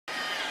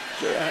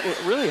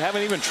Really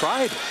haven't even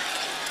tried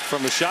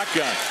from the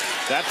shotgun.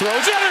 That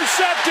throw's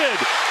intercepted.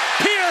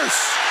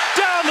 Pearce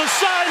down the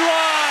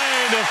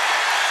sideline.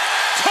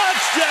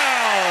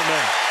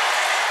 Touchdown.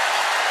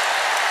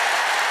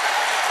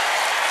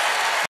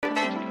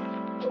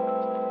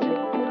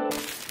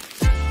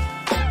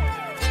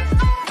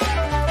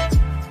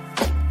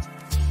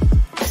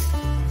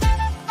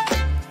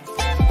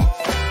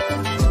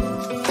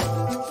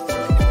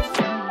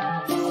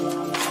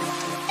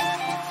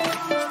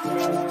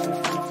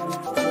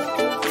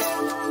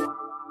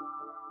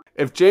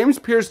 If James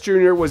Pearce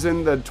Jr. was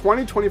in the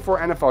 2024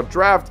 NFL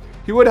Draft,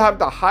 he would have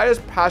the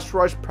highest pass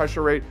rush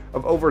pressure rate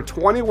of over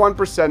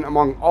 21%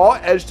 among all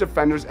edge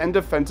defenders and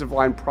defensive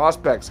line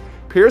prospects.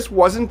 Pearce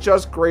wasn't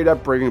just great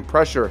at bringing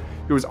pressure,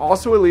 he was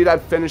also elite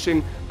at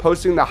finishing,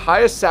 posting the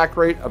highest sack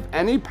rate of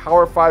any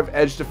Power 5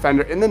 edge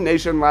defender in the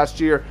nation last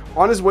year,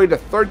 on his way to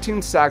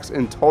 13 sacks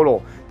in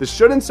total. This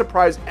shouldn't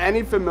surprise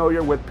any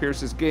familiar with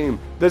Pearce's game.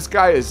 This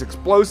guy is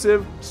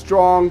explosive,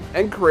 strong,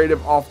 and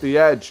creative off the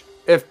edge.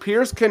 If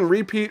Pearce can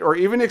repeat or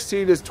even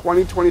exceed his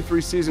 2023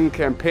 season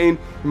campaign,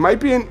 he might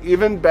be an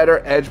even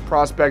better edge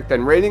prospect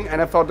than reigning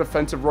NFL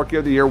Defensive Rookie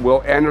of the Year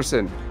Will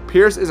Anderson.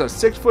 Pearce is a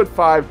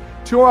 6'5",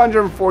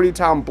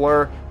 240-pound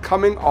blur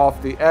coming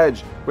off the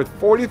edge. With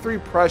 43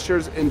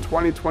 pressures in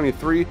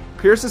 2023,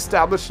 Pearce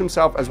established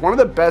himself as one of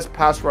the best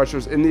pass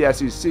rushers in the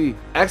SEC.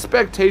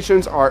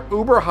 Expectations are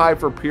uber high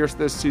for Pearce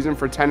this season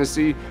for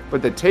Tennessee,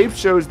 but the tape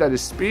shows that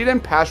his speed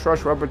and pass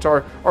rush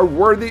repertoire are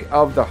worthy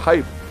of the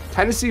hype.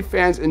 Tennessee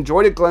fans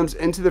enjoyed a glimpse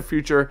into the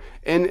future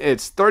in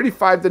its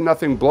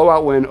 35-0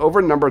 blowout win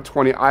over number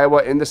 20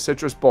 Iowa in the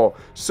Citrus Bowl.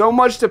 So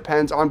much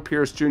depends on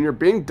Pearce Jr.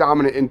 being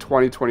dominant in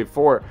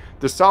 2024.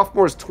 The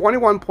sophomore's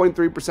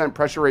 21.3%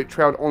 pressure rate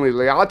trailed only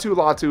Laiatu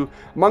Latu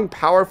among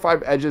Power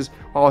 5 edges,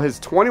 while his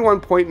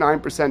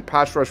 21.9%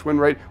 pass rush win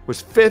rate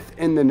was 5th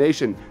in the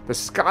nation. The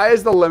sky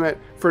is the limit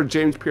for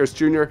James Pearce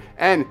Jr.,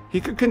 and he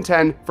could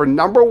contend for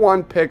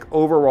 #1 pick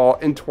overall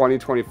in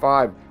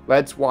 2025.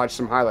 Let's watch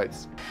some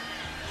highlights.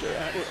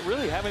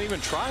 Really haven't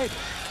even tried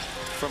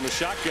from the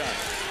shotgun.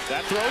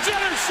 That throw's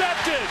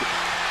intercepted.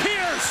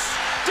 Pearce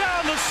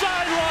down the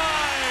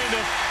sideline.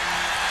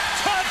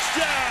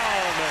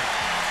 Touchdown.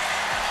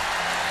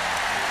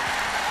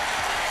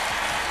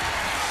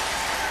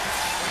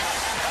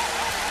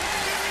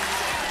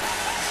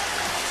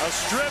 A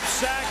strip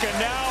sack and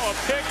now a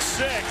pick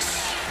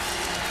six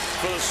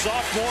for the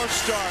sophomore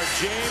star,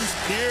 James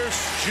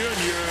Pearce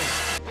Jr.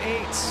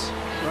 8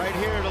 right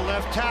here to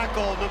left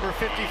tackle, number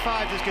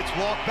 55 just gets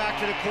walked back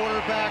to the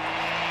quarterback.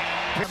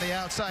 On the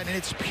outside, and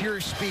it's pure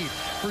speed.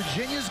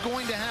 Virginia's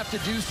going to have to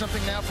do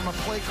something now from a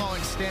play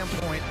calling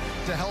standpoint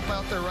to help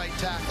out their right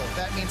tackle.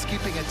 That means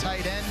keeping a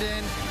tight end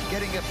in,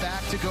 getting it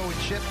back to go and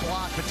chip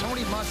block. But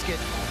Tony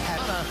Muskett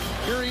had,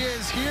 here he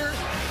is here,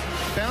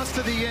 bounce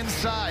to the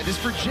inside. This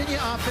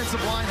Virginia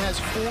offensive line has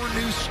 4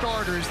 new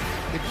starters.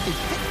 If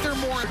they're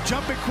more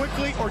jump it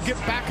quickly or get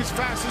back as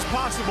fast as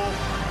possible.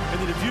 And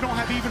then if you don't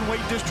have even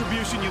weight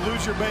distribution, you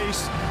lose your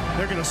base,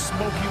 they're going to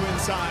smoke you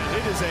inside.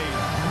 It is a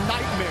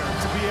nightmare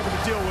to be able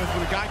to deal with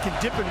when a guy can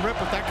dip and rip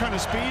with that kind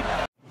of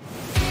speed.